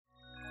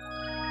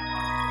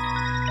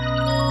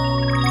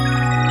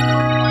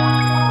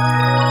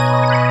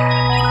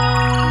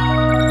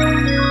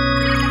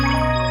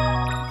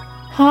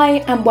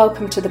Hi and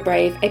welcome to The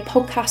Brave, a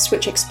podcast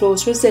which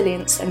explores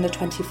resilience in the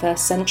 21st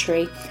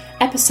century.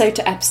 Episode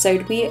to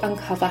episode, we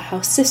uncover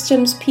how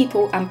systems,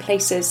 people and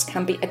places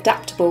can be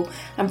adaptable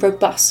and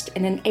robust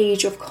in an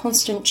age of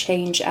constant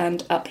change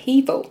and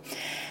upheaval.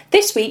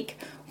 This week,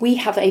 we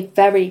have a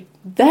very,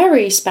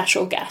 very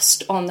special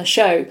guest on the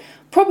show.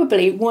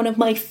 Probably one of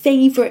my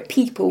favourite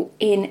people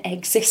in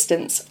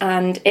existence,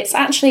 and it's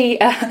actually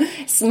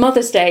it's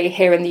Mother's Day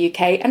here in the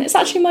UK, and it's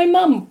actually my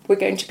mum we're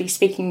going to be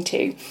speaking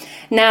to.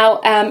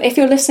 Now, if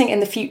you're listening in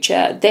the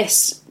future,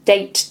 this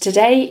date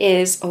today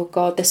is, oh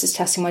god, this is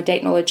testing my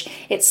date knowledge,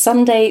 it's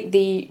Sunday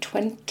the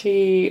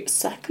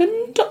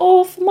 22nd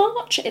of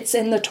March, it's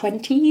in the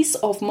 20s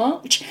of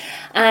March,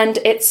 and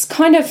it's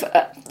kind of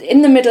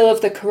in the middle of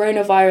the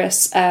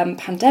coronavirus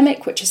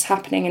pandemic, which is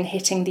happening and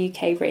hitting the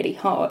UK really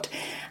hard.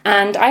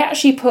 And I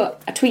actually put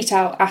a tweet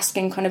out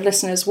asking kind of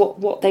listeners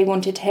what they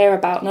wanted to hear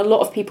about. And a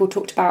lot of people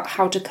talked about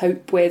how to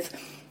cope with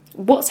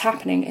what's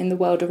happening in the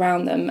world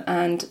around them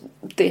and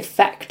the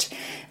effect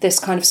this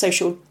kind of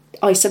social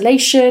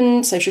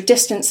isolation, social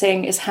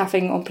distancing is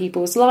having on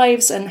people's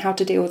lives, and how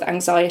to deal with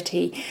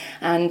anxiety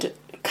and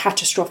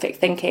catastrophic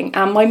thinking.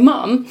 And my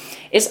mum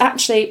is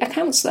actually a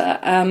counsellor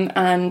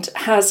and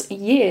has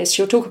years,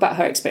 she'll talk about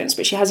her experience,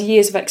 but she has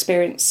years of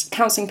experience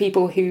counselling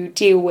people who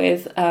deal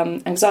with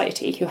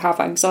anxiety, who have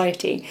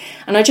anxiety.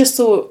 And I just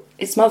thought,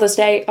 it's Mother's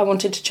Day, I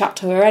wanted to chat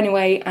to her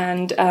anyway,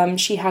 and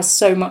she has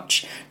so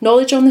much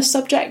knowledge on this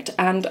subject,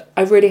 and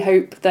I really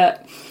hope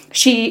that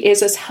she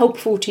is as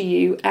helpful to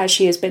you as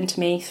she has been to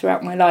me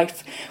throughout my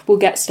life. We'll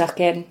get stuck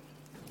in.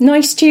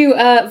 Nice to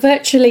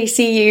virtually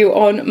see you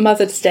on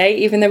Mother's Day,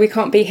 even though we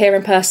can't be here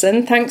in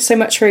person. Thanks so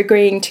much for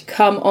agreeing to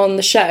come on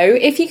the show.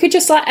 If you could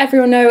just let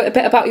everyone know a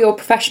bit about your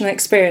professional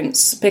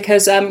experience,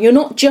 because you're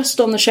not just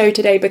on the show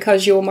today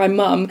because you're my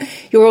mum,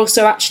 you're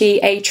also actually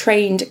a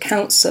trained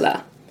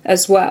counsellor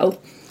as well.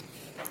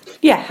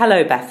 Yeah,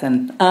 hello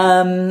Bethan.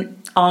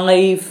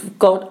 I've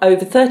got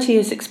over 30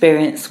 years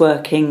experience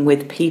working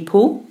with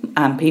people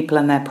and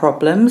their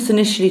problems,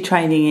 initially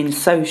training in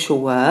social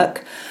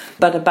work,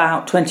 but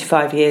about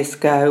 25 years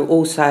ago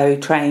also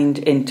trained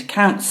into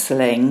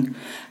counselling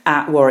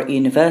at Warwick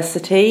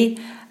University,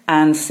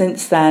 and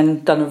since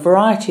then done a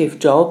variety of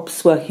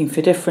jobs working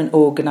for different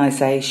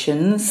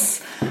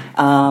organisations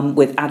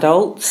with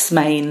adults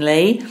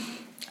mainly,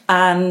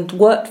 and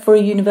worked for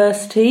a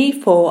university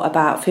for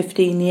about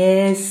 15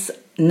 years.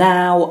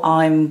 Now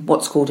I'm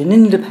what's called an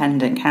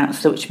independent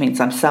counsellor, which means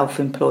I'm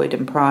self-employed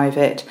and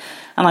private,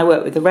 and I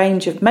work with a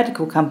range of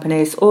medical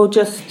companies or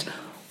just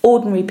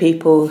ordinary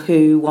people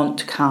who want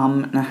to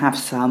come and have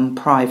some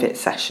private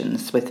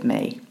sessions with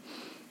me.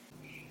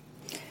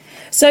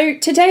 So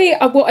today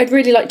what I'd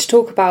really like to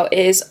talk about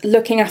is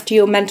looking after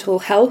your mental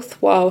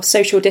health while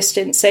social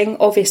distancing.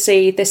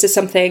 Obviously, this is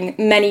something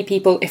many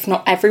people, if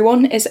not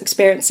everyone, is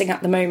experiencing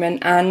at the moment.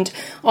 And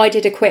I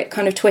did a quick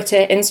kind of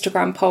Twitter,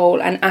 Instagram poll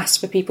and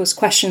asked for people's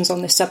questions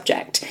on this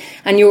subject.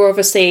 And you're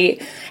obviously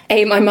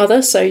my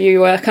mother, so you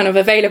were kind of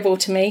available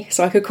to me,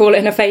 so I could call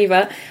in a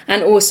favour,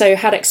 and also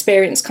had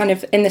experience kind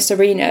of in this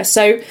arena.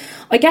 So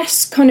I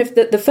guess kind of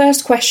the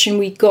first question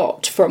we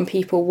got from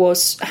people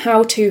was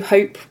how to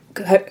cope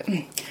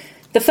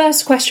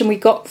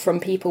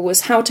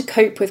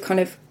with kind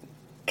of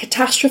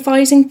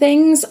catastrophizing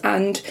things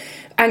and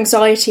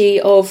anxiety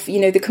of,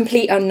 the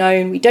complete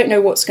unknown. We don't know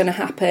what's going to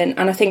happen.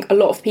 And I think a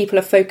lot of people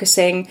are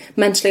focusing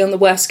mentally on the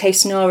worst case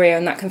scenario,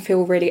 and that can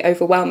feel really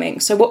overwhelming.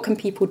 So what can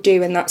people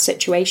do in that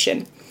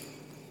situation?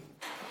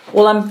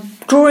 Well, I'm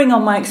drawing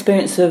on my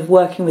experience of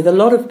working with a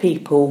lot of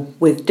people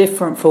with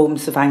different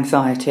forms of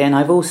anxiety, and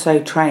I've also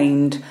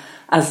trained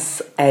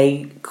as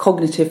a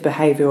cognitive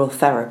behavioural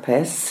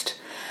therapist.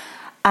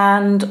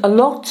 And a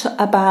lot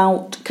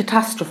about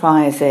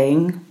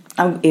catastrophizing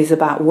is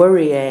about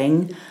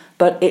worrying,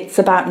 but it's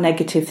about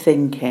negative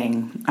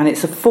thinking, and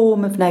it's a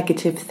form of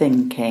negative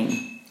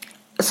thinking.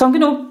 So I'm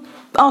going to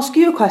ask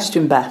you a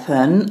question,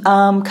 Bethan.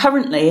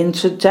 Currently, in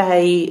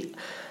today,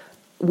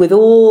 with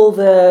all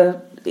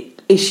the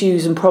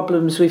issues and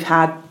problems we've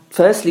had,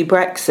 firstly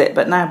Brexit,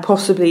 but now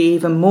possibly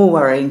even more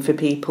worrying for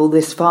people,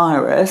 this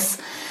virus,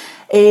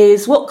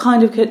 is what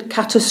kind of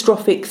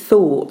catastrophic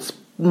thoughts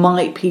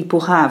might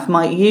people have,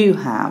 might you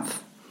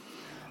have?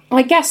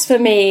 I guess for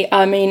me,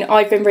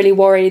 I've been really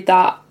worried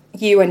that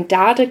you and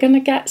Dad are going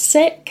to get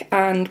sick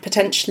and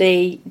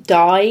potentially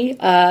die.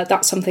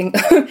 That's something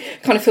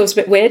kind of feels a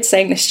bit weird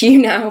saying this to you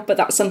now, but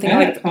that's something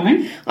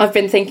I've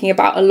been thinking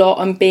about a lot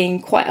and being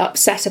quite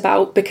upset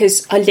about,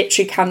 because I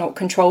literally cannot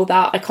control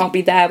that. I can't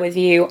be there with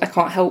you. I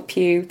can't help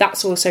you.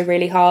 That's also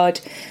really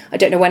hard. I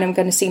don't know when I'm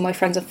going to see my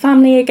friends and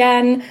family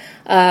again.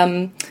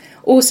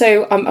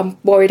 Also, I'm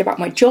worried about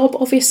my job,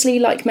 obviously,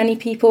 like many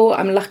people.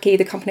 I'm lucky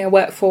the company I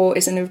work for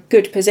is in a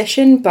good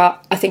position,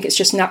 but I think it's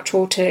just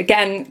natural to,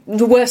 again,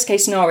 the worst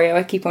case scenario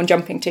I keep on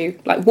jumping to.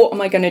 Like, what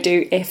am I going to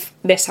do if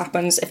this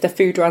happens, if the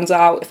food runs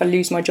out, if I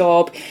lose my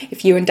job,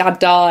 if you and Dad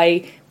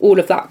die, all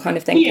of that kind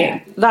of thinking.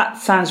 Yeah, that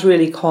sounds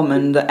really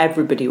common that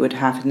everybody would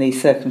have in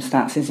these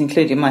circumstances,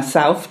 including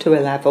myself to a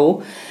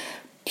level.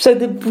 So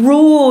the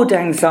broad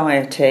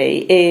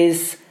anxiety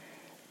is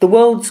the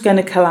world's going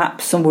to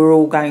collapse and we're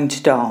all going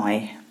to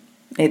die.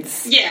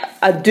 It's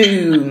a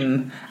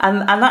doom.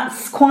 And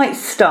that's quite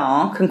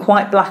stark and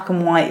quite black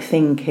and white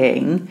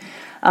thinking.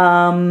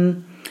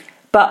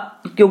 But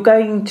you're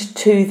going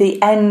to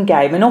the end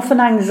game. And often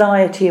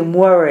anxiety and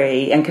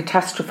worry and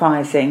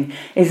catastrophising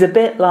is a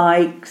bit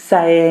like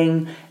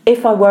saying,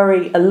 if I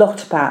worry a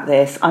lot about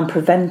this, I'm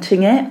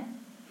preventing it.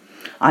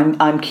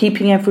 I'm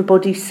keeping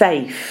everybody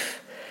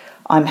safe.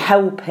 I'm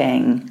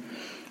helping.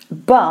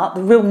 But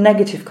the real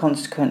negative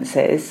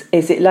consequences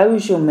is it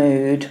lowers your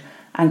mood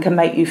and can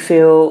make you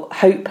feel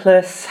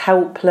hopeless,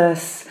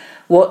 helpless.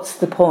 What's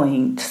the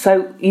point?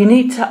 So you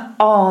need to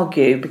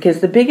argue,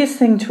 because the biggest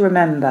thing to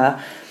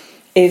remember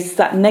is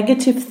that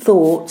negative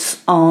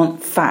thoughts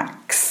aren't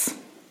facts.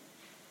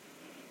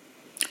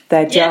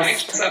 They're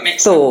just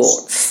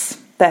thoughts.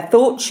 Sense. They're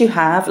thoughts you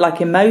have, like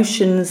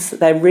emotions.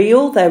 They're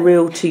real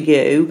to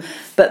you,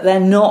 but they're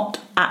not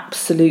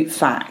absolute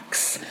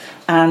facts.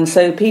 And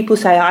so people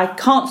say, I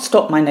can't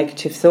stop my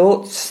negative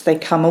thoughts, they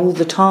come all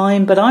the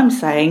time, but I'm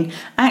saying,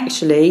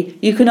 actually,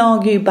 you can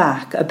argue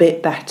back a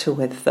bit better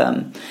with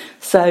them.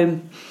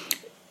 So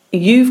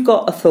you've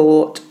got a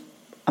thought,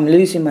 I'm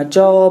losing my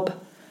job,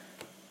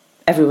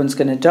 everyone's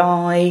going to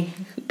die,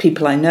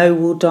 people I know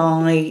will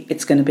die,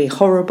 it's going to be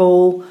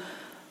horrible.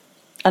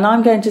 And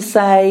I'm going to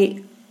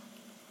say,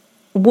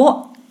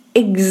 what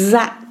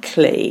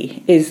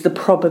exactly is the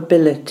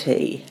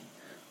probability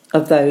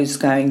of those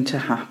going to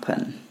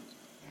happen?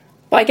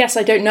 But I guess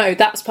I don't know.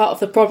 That's part of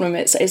the problem.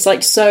 It's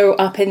like so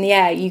up in the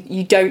air.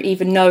 You don't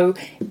even know.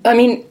 I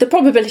mean, the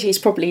probability is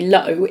probably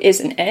low,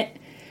 isn't it?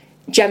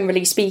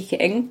 Generally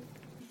speaking.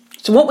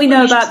 So what we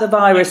know about the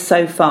virus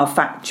so far,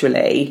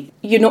 factually...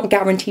 You're not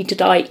guaranteed to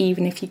die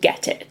even if you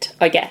get it,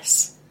 I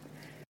guess.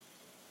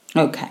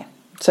 Okay.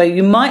 So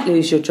you might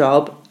lose your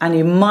job and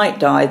you might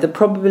die. The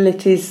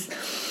probabilities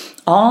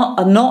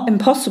are not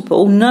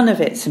impossible. None of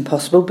it's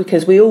impossible,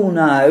 because we all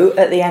know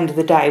at the end of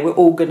the day we're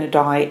all going to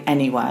die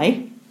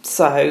anyway.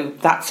 So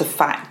that's a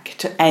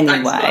fact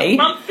anyway.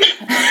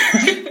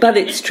 But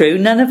it's true.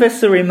 None of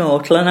us are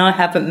immortal, and I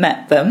haven't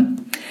met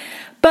them.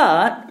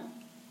 But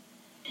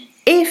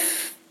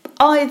if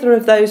either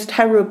of those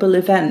terrible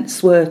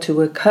events were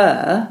to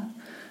occur,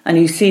 and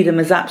you see them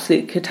as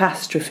absolute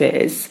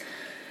catastrophes,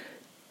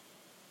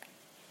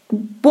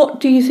 what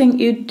do you think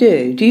you'd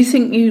do? Do you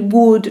think you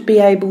would be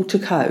able to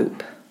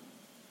cope?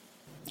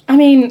 I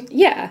mean,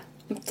 yeah.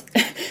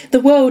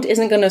 The world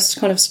isn't going to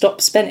kind of stop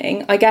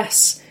spinning, I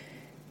guess.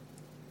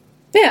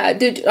 Yeah, I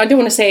don't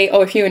want to say,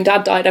 oh, if you and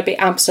Dad died, I'd be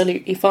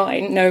absolutely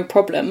fine, no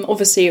problem.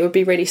 Obviously, it would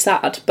be really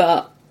sad,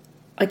 but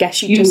I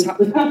guess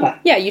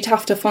you'd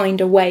have to find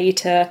a way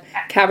to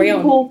carry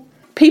on.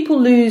 People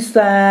lose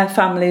their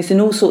families in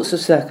all sorts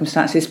of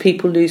circumstances.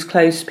 People lose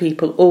close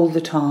people all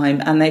the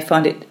time, and they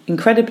find it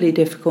incredibly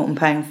difficult and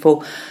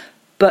painful.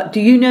 But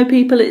do you know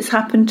people it's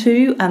happened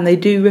to and they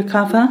do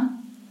recover?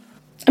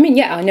 I mean,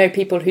 yeah, I know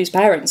people whose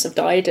parents have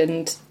died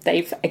and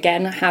they've,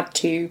 again, had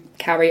to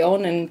carry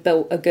on and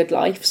built a good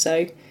life,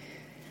 so...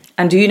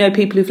 And do you know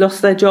people who've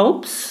lost their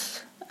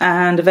jobs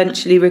and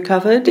eventually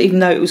recovered, even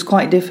though it was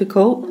quite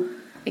difficult?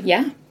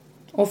 Yeah,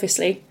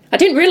 obviously. I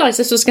didn't realise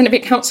this was going to be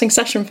a counselling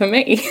session for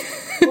me.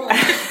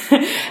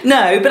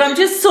 No, but I'm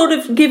just sort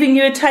of giving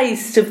you a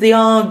taste of the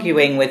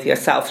arguing with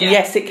yourself. Yeah.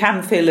 Yes, it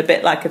can feel a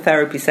bit like a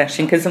therapy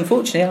session, because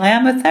unfortunately I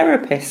am a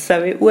therapist,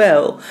 so it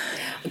will.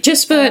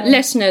 Just for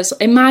listeners,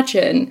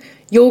 imagine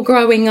you're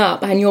growing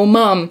up and your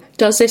mum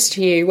does this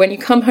to you when you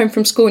come home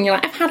from school and you're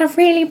like, I've had a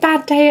really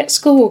bad day at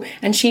school.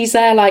 And she's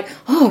there like,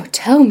 oh,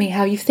 tell me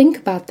how you think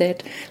about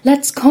it.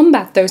 Let's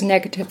combat those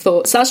negative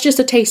thoughts. That's just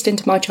a taste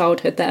into my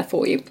childhood there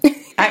for you.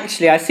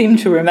 Actually, I seem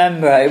to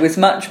remember it was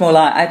much more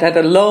like I'd had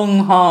a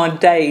long, hard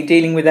day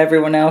dealing with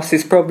everyone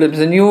else's problems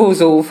and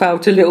yours all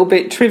felt a little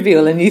bit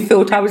trivial and you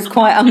thought I was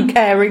quite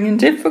uncaring and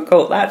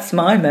difficult. That's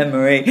my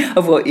memory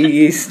of what you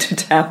used to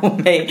tell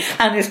me.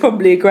 And there's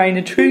probably a grain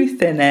of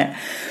truth in it.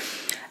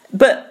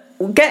 But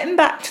getting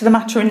back to the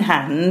matter in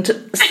hand,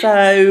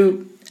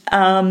 so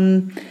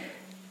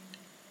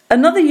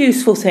another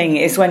useful thing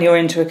is when you're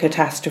into a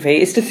catastrophe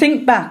is to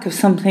think back of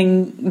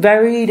something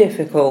very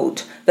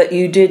difficult that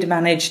you did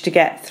manage to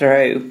get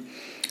through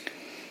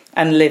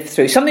and live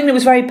through. Something that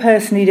was very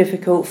personally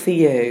difficult for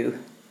you.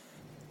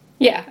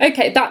 Yeah,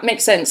 okay, that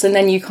makes sense. And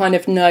then you kind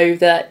of know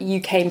that you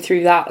came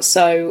through that,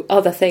 so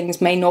other things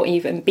may not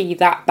even be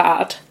that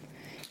bad.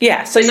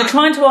 Yeah, so you're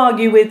trying to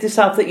argue with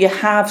yourself that you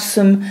have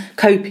some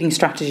coping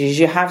strategies,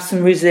 you have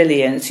some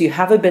resilience, you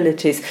have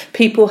abilities.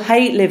 People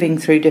hate living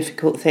through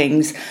difficult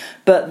things,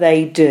 but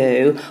they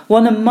do.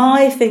 One of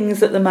my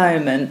things at the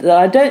moment that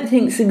I don't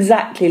think is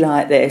exactly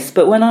like this,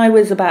 but when I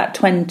was about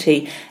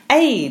 20,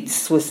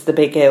 AIDS was the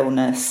big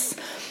illness.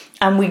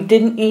 And we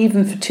didn't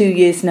even for 2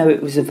 years know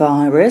it was a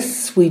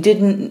virus. We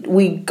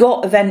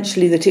got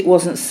eventually that it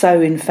wasn't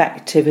so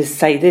infective as,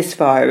 say, this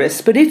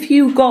virus. But if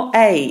you got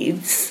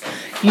AIDS,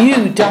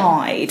 you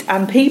died.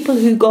 And people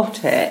who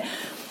got it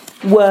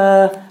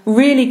were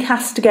really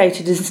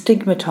castigated and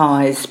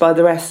stigmatised by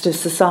the rest of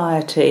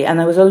society. And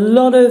there was a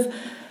lot of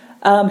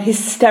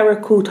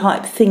hysterical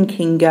type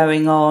thinking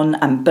going on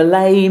and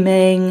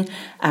blaming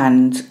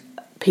and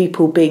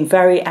people being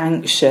very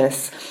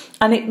anxious.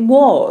 And it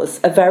was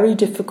a very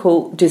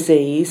difficult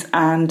disease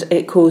and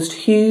it caused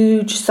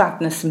huge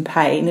sadness and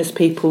pain as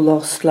people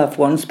lost loved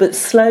ones. But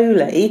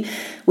slowly,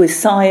 with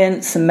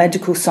science and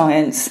medical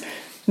science,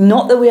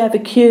 not that we ever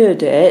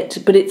cured it,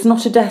 but it's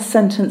not a death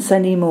sentence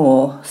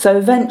anymore. So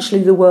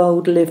eventually the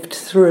world lived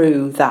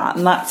through that.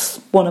 And that's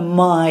one of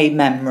my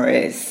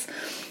memories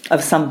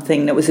of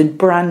something that was a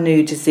brand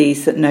new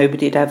disease that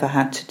nobody had ever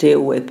had to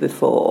deal with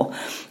before.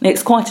 And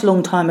it's quite a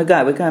long time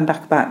ago. We're going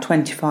back about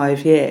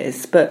 25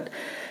 years. But,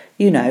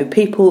 you know,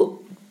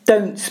 people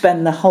don't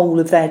spend the whole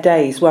of their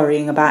days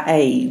worrying about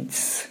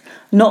AIDS.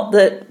 Not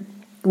that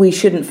we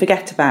shouldn't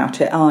forget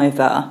about it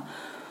either.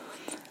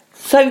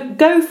 So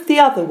go the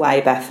other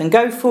way, Beth, and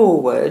go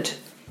forward.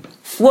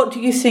 What do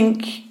you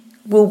think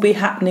will be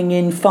happening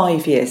in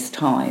 5 years'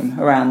 time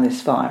around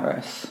this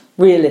virus,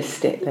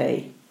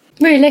 realistically?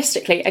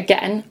 Realistically,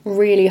 again,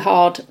 really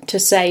hard to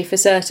say for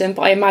certain,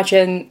 but I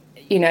imagine,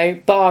 you know,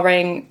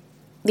 barring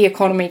the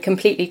economy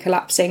completely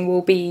collapsing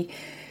will be,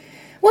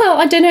 well,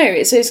 I don't know,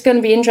 it's going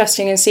to be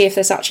interesting and see if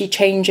this actually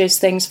changes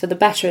things for the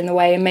better in the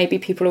way, and maybe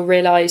people will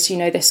realise, you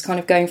know, this kind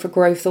of going for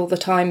growth all the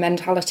time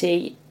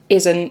mentality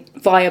isn't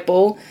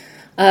viable.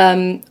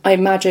 I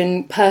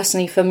imagine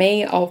personally for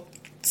me, I'll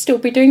still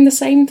be doing the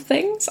same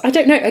things. I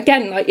don't know.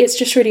 Again, like, it's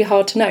just really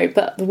hard to know,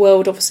 but the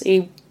world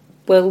obviously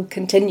will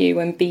continue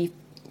and be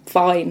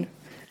fine.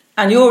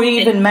 And you're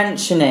even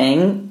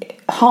mentioning,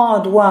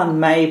 hard one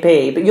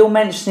maybe, but you're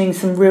mentioning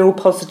some real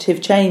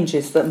positive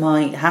changes that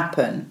might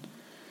happen.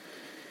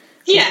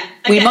 Yeah.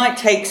 We might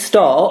take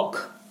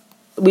stock,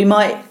 we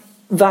might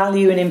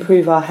value and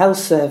improve our health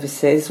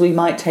services, we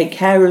might take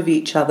care of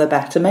each other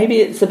better. Maybe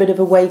it's a bit of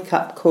a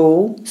wake-up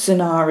call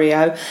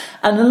scenario.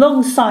 And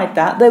alongside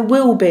that, there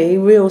will be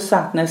real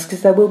sadness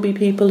because there will be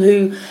people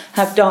who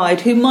have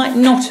died who might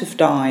not have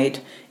died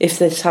if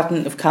this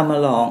hadn't have come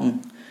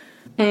along.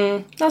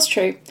 That's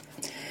true.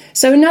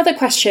 So another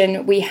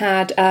question we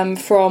had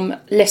from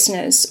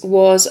listeners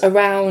was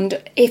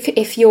around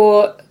if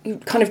your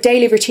kind of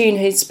daily routine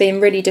has been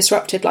really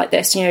disrupted like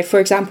this. You know, for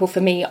example, for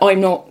me, I'm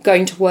not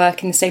going to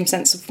work in the same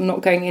sense of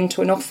not going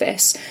into an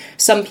office.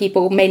 Some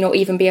people may not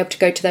even be able to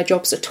go to their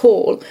jobs at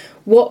all.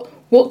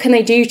 What can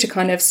they do to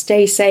kind of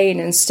stay sane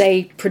and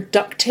stay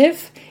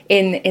productive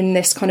in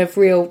this kind of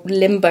real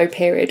limbo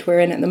period we're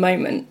in at the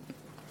moment?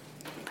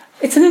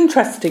 It's an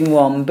interesting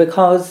one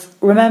because,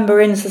 remember,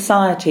 in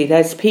society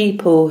there's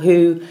people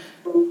who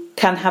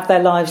can have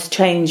their lives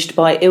changed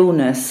by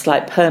illness,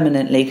 like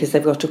permanently because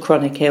they've got a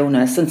chronic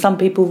illness, and some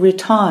people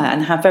retire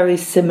and have very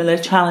similar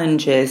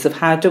challenges of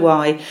how do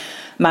I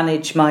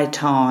manage my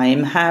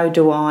time, how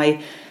do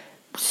I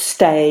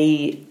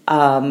stay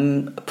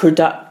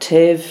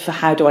productive,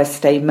 how do I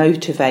stay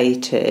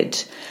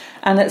motivated.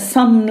 And at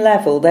some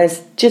level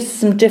there's just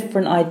some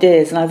different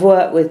ideas, and I've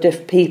worked with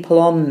different people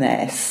on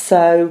this,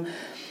 so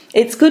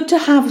it's good to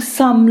have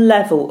some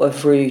level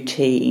of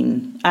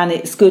routine, and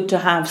it's good to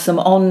have some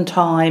on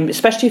time,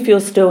 especially if you're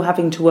still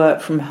having to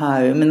work from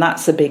home, and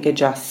that's a big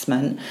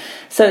adjustment.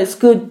 So it's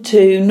good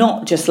to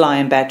not just lie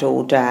in bed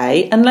all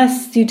day,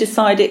 unless you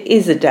decide it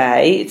is a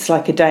day, it's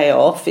like a day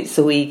off, it's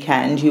a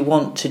weekend, you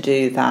want to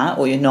do that,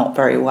 or you're not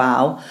very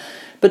well.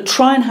 But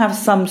try and have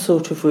some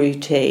sort of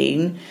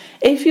routine.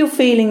 If you're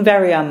feeling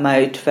very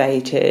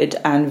unmotivated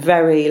and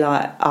very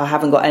like, I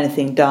haven't got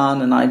anything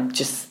done and I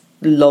just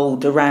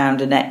lolled around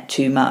and ate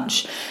too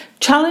much,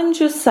 challenge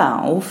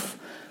yourself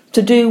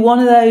to do one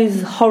of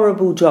those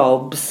horrible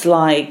jobs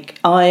like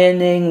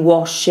ironing,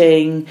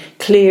 washing,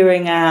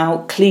 clearing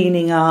out,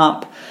 cleaning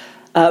up,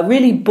 a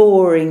really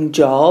boring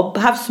job.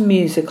 Have some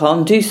music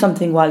on, do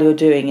something while you're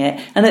doing it,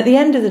 and at the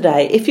end of the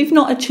day, if you've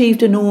not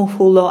achieved an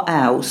awful lot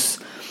else,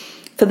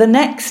 for the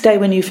next day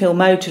when you feel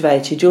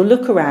motivated, you'll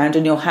look around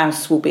and your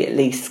house will be at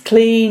least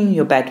clean,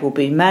 your bed will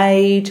be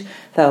made,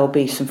 there'll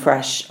be some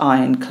fresh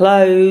ironed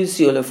clothes,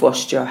 you'll have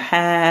washed your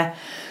hair.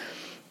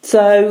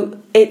 So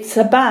it's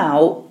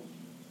about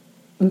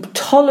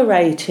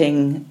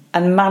tolerating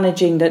and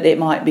managing that it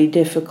might be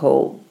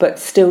difficult, but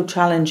still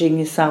challenging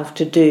yourself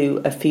to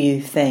do a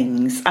few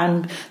things.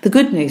 And the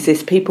good news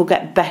is people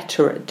get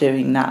better at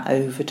doing that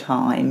over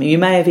time. You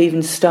may have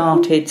even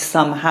started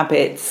some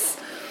habits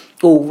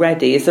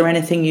already. Is there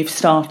anything you've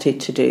started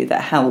to do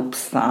that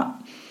helps that?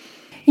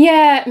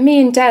 Yeah, me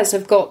and Des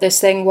have got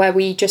this thing where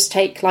we just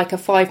take like a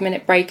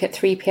 5-minute break at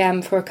 3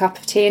 p.m. for a cup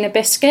of tea and a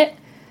biscuit.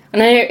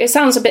 And I know it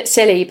sounds a bit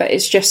silly, but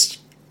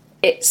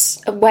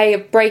it's a way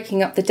of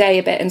breaking up the day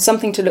a bit and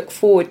something to look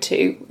forward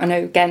to. I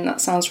know, again,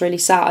 that sounds really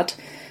sad.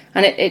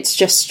 And it's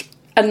just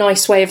a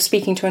nice way of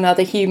speaking to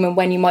another human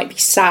when you might be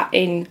sat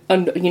in,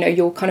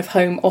 your kind of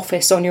home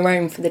office on your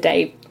own for the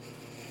day.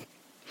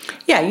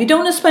 Yeah, you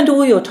don't want to spend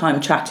all your time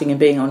chatting and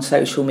being on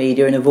social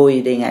media and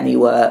avoiding any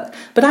work,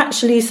 but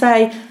actually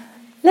say,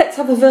 let's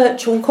have a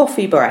virtual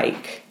coffee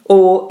break.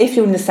 Or if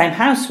you're in the same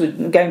house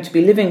going to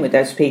be living with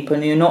those people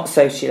and you're not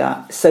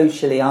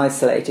socially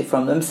isolated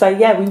from them, say,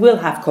 yeah, we will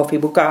have coffee,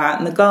 we'll go out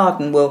in the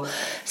garden, we'll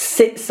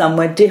sit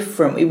somewhere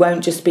different, we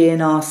won't just be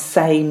in our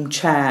same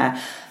chair.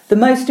 The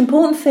most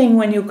important thing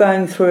when you're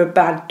going through a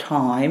bad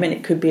time, and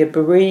it could be a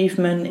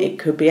bereavement, it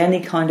could be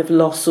any kind of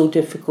loss or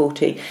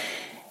difficulty,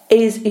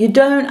 is you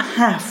don't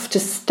have to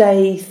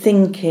stay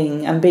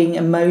thinking and being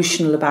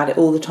emotional about it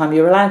all the time.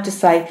 You're allowed to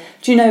say,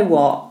 do you know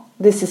what?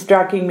 This is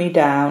dragging me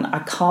down.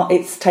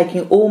 It's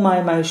taking all my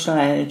emotional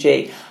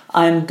energy.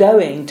 I'm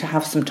going to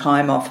have some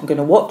time off. I'm going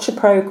to watch a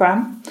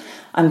programme.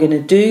 I'm going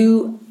to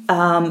do...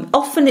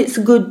 often it's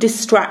a good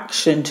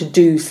distraction to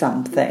do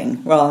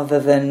something rather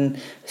than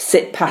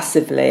sit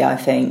passively, I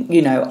think.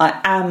 I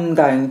am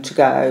going to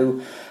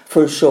go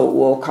for a short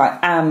walk. I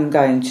am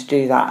going to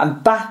do that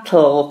and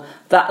battle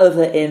that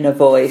other inner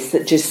voice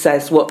that just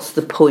says, what's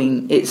the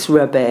point? It's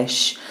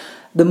rubbish.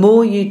 The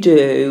more you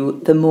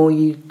do, the more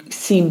you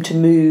seem to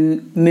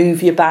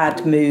move your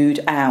bad mood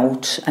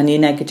out and your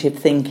negative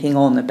thinking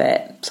on a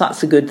bit. So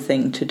that's a good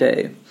thing to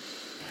do.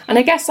 And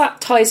I guess that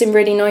ties in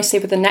really nicely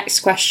with the next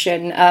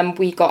question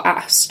we got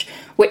asked,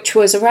 which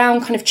was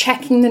around kind of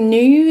checking the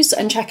news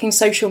and checking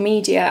social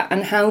media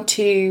and how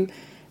to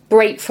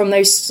break from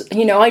those.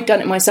 I've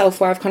done it myself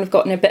where I've kind of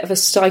gotten a bit of a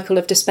cycle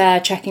of despair,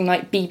 checking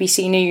like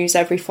BBC News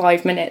every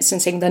 5 minutes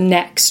and seeing the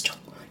next,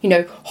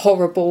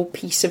 horrible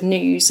piece of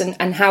news.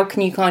 And how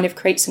can you kind of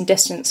create some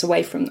distance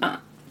away from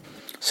that?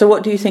 So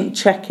what do you think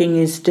checking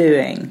is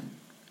doing?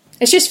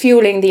 It's just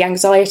fueling the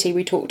anxiety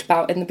we talked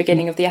about in the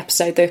beginning of the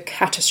episode, the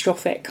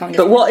catastrophic kind of...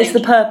 But what is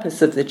the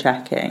purpose of the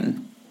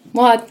checking?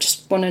 Well, I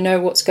just want to know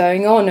what's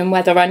going on and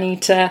whether I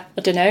need to,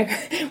 I don't know,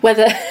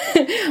 whether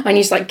I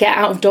need to get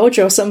out of Dodge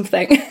or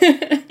something.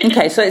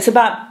 Okay, so it's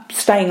about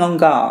staying on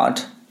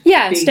guard.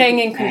 Yeah, staying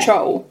in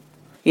control.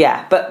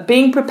 Yeah, but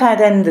being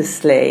prepared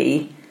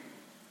endlessly,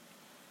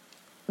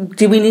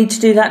 do we need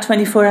to do that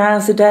 24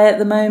 hours a day at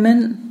the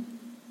moment?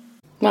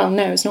 Well,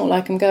 no, it's not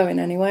like I'm going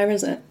anywhere,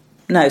 is it?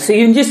 No, so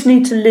you just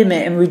need to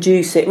limit and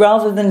reduce it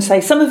rather than say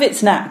some of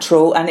it's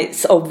natural and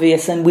it's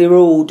obvious and we're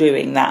all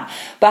doing that.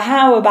 But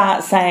how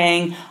about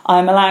saying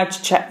I'm allowed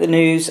to check the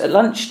news at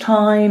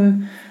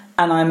lunchtime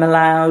and I'm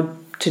allowed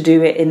to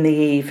do it in the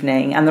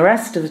evening, and the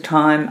rest of the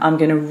time I'm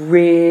going to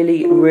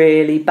really,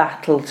 really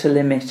battle to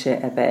limit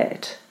it a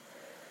bit.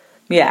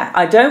 Yeah,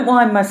 I don't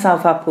wind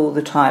myself up all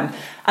the time.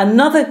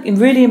 Another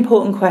really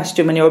important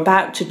question when you're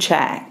about to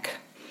check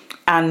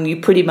and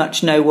you pretty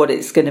much know what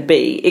it's going to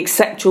be,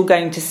 except you're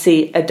going to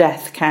see a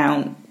death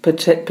count,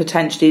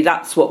 potentially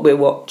that's what we're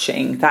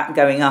watching, that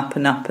going up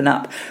and up and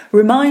up.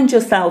 Remind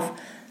yourself,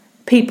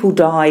 people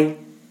die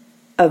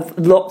of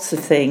lots of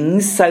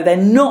things, so they're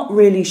not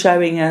really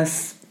showing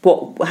us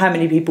how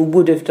many people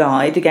would have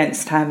died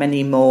against how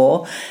many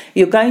more.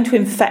 You're going to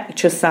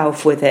infect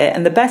yourself with it,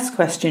 and the best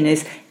question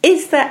is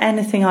there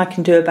anything I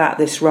can do about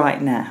this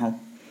right now?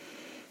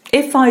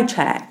 If I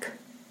check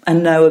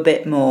and know a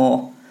bit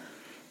more,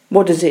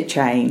 what does it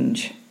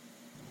change?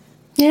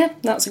 Yeah,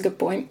 that's a good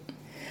point.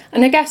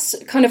 And I guess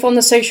kind of on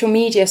the social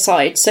media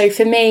side, so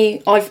for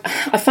me, I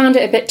found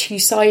it a bit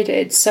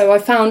two-sided. So I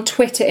found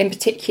Twitter in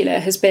particular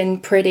has been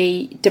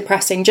pretty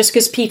depressing just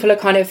because people are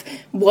kind of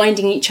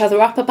winding each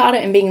other up about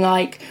it and being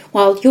like,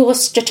 well, your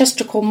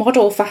statistical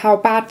model for how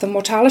bad the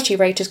mortality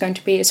rate is going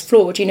to be is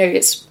flawed.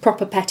 It's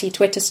proper petty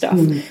Twitter stuff.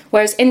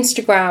 Whereas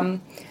Instagram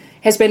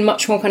has been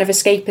much more kind of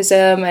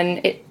escapism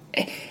and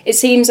it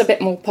seems a bit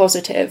more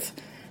positive.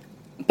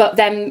 But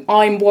then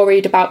I'm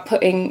worried about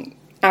putting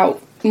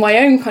out my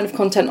own kind of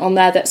content on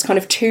there that's kind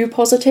of too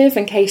positive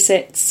in case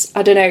it's,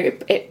 I don't know,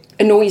 it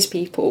annoys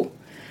people.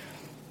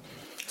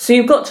 So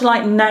you've got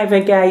to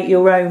navigate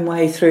your own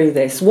way through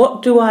this.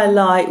 What do I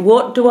like?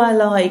 What do I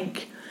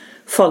like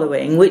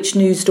following? Which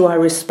news do I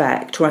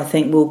respect or I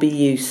think will be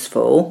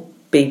useful?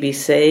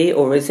 BBC,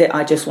 or is it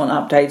I just want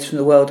updates from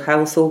the World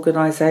Health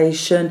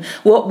Organization?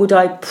 What would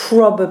I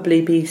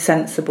probably be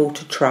sensible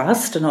to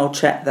trust? And I'll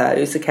check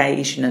those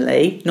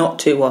occasionally, not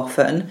too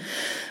often.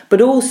 But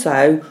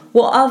also,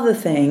 what other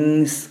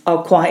things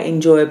are quite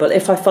enjoyable?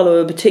 If I follow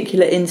a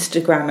particular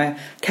Instagram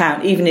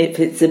account, even if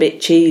it's a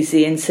bit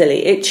cheesy and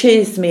silly, it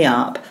cheers me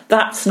up.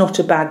 That's not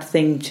a bad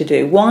thing to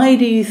do. Why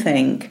do you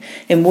think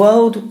in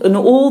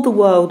all the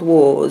world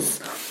wars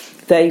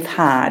they've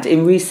had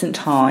in recent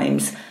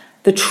times,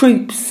 the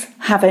troops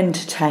have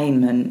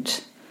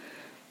entertainment?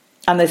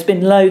 And there's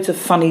been loads of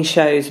funny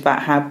shows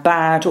about how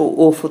bad or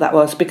awful that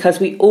was, because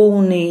we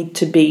all need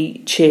to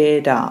be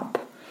cheered up.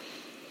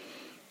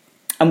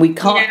 And we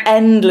can't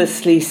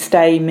endlessly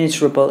stay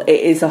miserable. It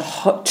is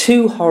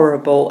too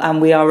horrible,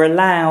 and we are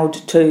allowed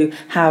to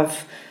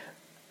have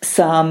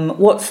some.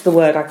 What's the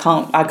word? I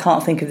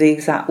can't think of the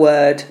exact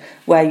word.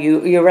 Where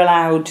you're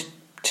allowed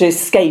to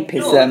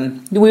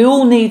escapism. We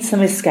all need some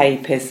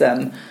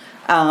escapism.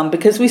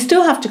 Because we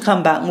still have to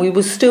come back and we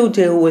will still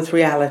deal with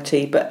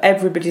reality, but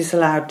everybody's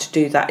allowed to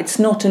do that. It's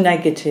not a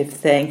negative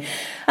thing.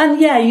 And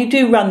yeah, you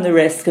do run the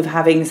risk of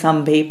having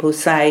some people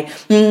say,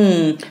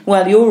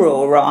 well, you're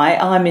all right,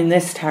 I'm in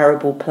this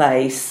terrible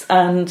place.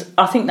 And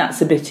I think that's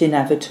a bit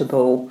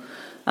inevitable.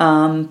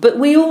 But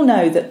we all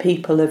know that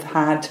people have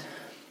had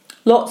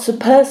lots of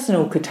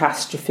personal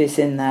catastrophes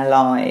in their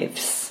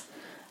lives.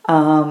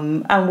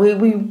 And we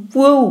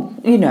will,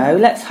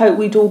 let's hope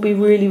we'd all be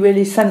really,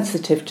 really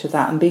sensitive to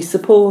that and be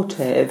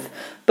supportive.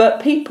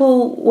 But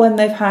people, when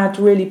they've had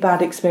really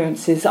bad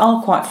experiences,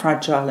 are quite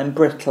fragile and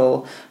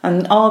brittle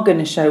and are going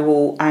to show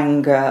all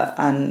anger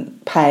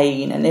and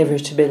pain and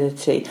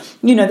irritability.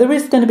 There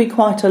is going to be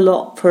quite a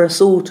lot for us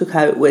all to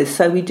cope with.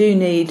 So we do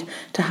need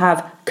to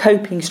have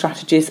coping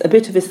strategies. A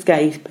bit of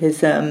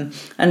escapism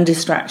and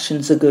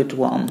distraction's a good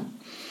one.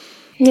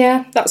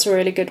 Yeah, that's a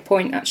really good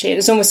point, actually.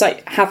 It's almost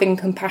like having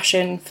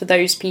compassion for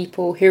those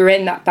people who are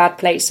in that bad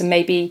place and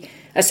maybe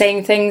are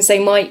saying things they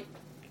might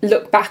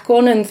look back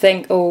on and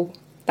think, oh,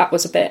 that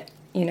was a bit,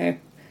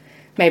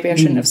 maybe I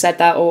shouldn't have said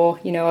that, or,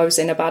 I was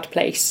in a bad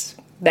place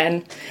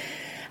then.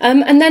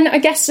 And then I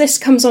guess this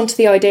comes on to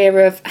the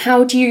idea of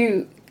how do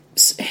you...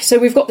 So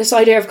we've got this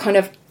idea of kind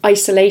of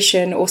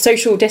isolation or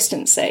social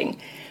distancing,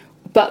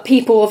 but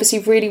people obviously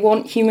really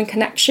want human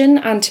connection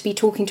and to be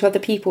talking to other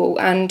people,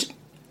 and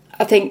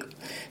I think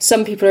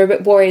some people are a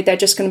bit worried they're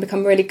just going to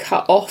become really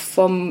cut off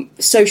from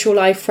social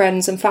life,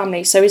 friends and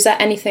family. So is there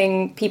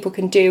anything people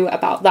can do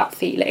about that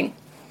feeling?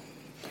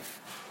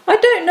 I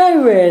don't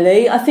know,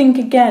 really. I think,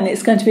 again,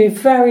 it's going to be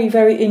very,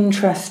 very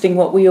interesting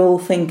what we all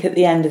think at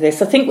the end of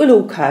this. I think we'll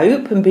all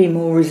cope and be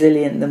more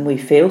resilient than we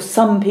feel.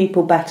 Some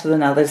people better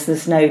than others,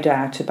 there's no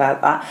doubt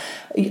about that.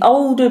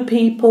 Older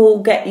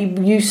people get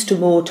used to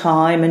more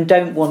time and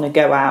don't want to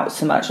go out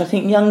so much. I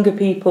think younger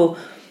people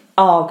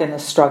are going to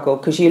struggle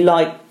because you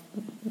like,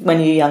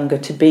 when you're younger,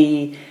 to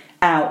be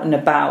out and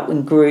about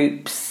in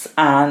groups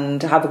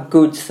and have a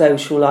good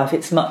social life.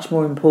 It's much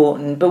more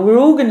important, but we're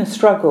all going to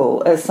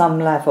struggle at some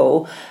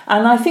level,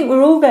 and I think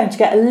we're all going to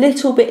get a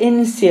little bit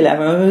insular,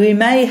 and we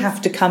may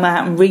have to come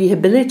out and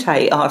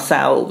rehabilitate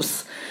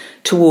ourselves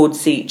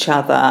towards each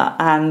other,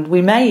 and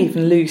we may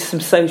even lose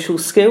some social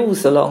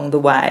skills along the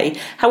way.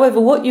 However,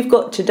 what you've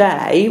got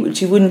today,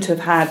 which you wouldn't have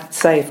had,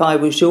 say, if I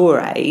was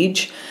your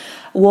age,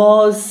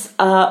 was,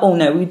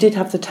 we did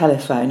have the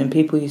telephone, and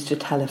people used to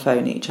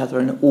telephone each other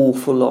an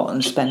awful lot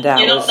and spend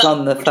hours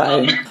on the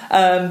phone.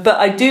 But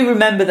I do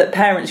remember that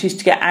parents used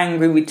to get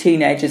angry with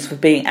teenagers for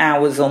being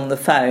hours on the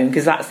phone,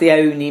 because that's the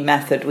only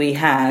method we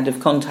had of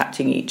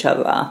contacting each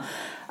other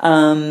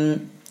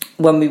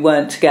when we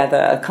weren't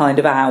together, kind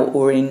of out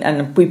or in,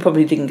 and we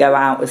probably didn't go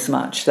out as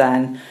much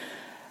then.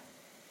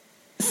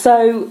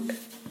 So...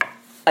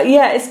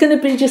 yeah, it's going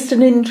to be just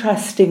an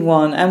interesting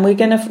one, and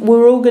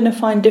we're all going to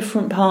find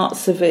different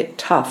parts of it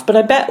tough. But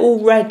I bet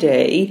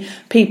already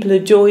people are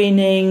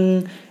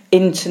joining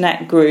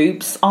internet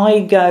groups. I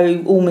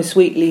go almost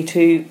weekly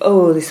to,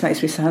 this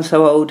makes me sound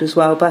so old as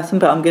well, Bethan,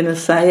 but I'm going to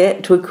say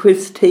it, to a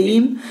quiz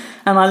team,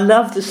 and I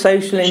love the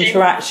social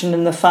interaction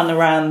and the fun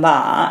around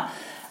that.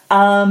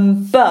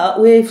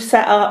 But we've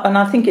set up, and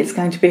I think it's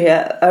going to be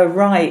a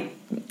right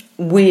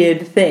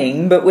weird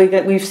thing, but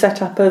we've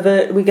set up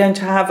we're going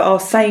to have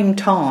our same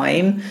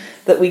time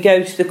that we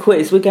go to the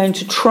quiz. We're going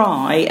to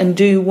try and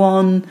do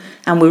one,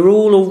 and we're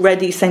all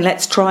already saying,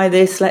 let's try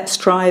this, let's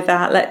try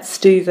that, let's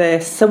do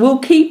this. So we'll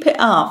keep it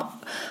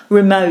up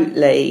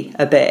remotely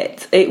a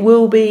bit. It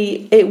will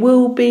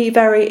be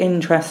very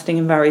interesting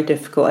and very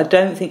difficult. I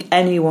don't think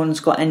anyone's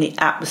got any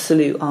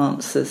absolute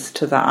answers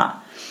to that.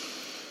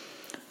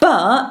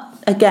 But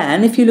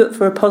again, if you look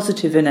for a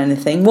positive in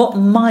anything, what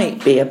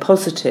might be a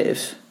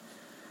positive?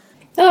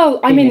 Oh,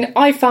 I mean,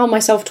 I found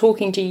myself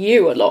talking to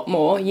you a lot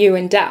more, you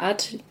and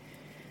Dad,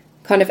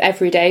 kind of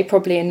every day,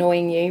 probably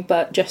annoying you,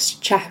 but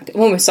just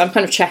I'm kind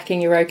of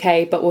checking you're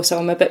okay, but also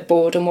I'm a bit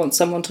bored and want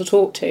someone to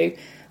talk to.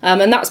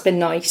 And that's been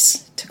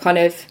nice to kind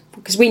of,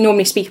 because we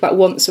normally speak about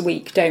once a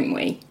week, don't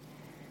we?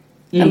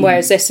 And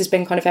whereas this has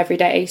been kind of every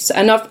day. So,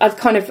 and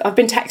I've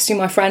been texting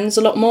my friends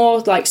a lot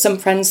more, like some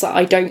friends that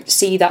I don't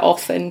see that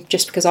often,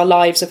 just because our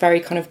lives are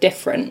very kind of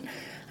different,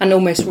 and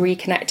almost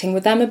reconnecting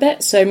with them a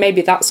bit. So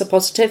maybe that's a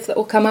positive that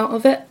will come out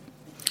of it.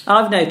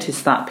 I've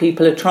noticed that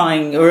people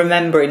are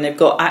remembering they've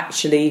got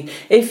actually,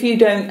 if you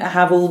don't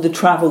have all the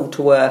travel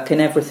to work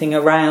and everything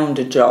around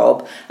a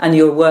job, and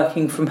you're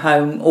working from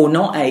home or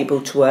not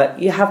able to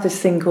work, you have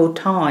this thing called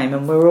time,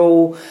 and we're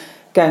all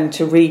going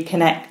to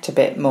reconnect a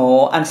bit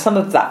more. And some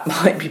of that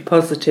might be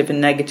positive and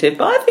negative,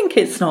 but I think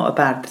it's not a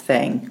bad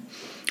thing.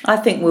 I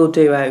think we'll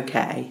do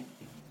okay.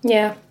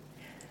 Yeah.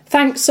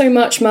 Thanks so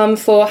much, Mum,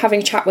 for having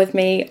a chat with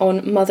me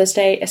on Mother's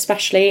Day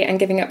especially, and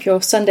giving up your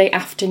Sunday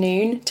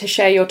afternoon to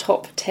share your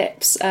top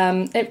tips.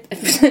 It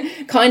was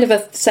kind of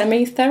a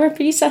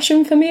semi-therapy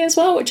session for me as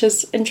well, which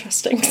is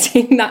interesting,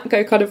 seeing that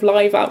go kind of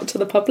live out to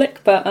the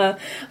public, but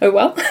oh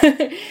well.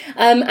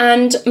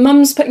 And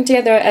Mum's putting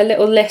together a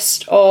little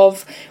list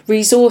of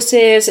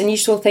resources and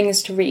useful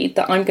things to read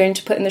that I'm going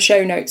to put in the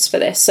show notes for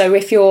this. So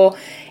if you're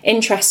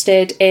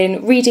interested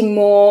in reading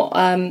more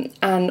and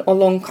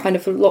along kind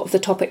of a lot of the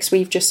topics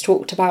we've just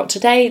talked about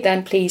today,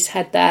 then please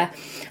head there.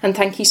 And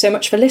thank you so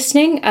much for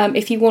listening.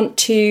 If you want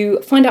to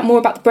find out more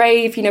about The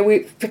Brave,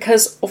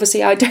 because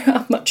obviously I don't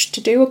have much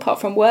to do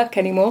apart from work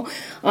anymore,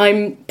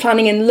 I'm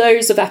planning in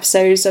loads of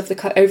episodes over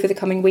the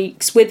coming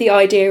weeks with the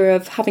idea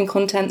of having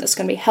content that's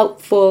going to be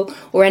helpful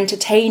or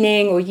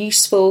entertaining or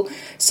useful.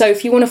 So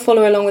if you want to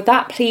follow along with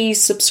that, please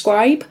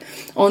subscribe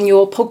on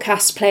your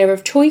podcast player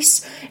of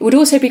choice. It would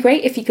also be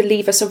great if you could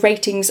leave us a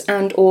ratings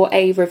and or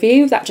a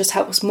review. That just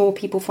helps more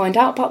people find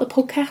out about the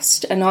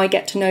podcast and I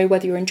get to know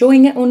whether you're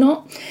enjoying it or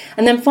not.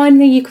 And then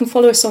finally, you can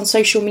follow us on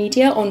social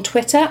media, on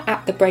Twitter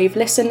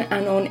 @TheBraveListen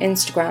and on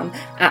Instagram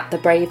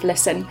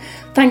 @TheBraveListen.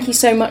 Thank you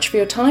so much for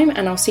your time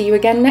and I'll see you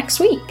again next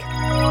week.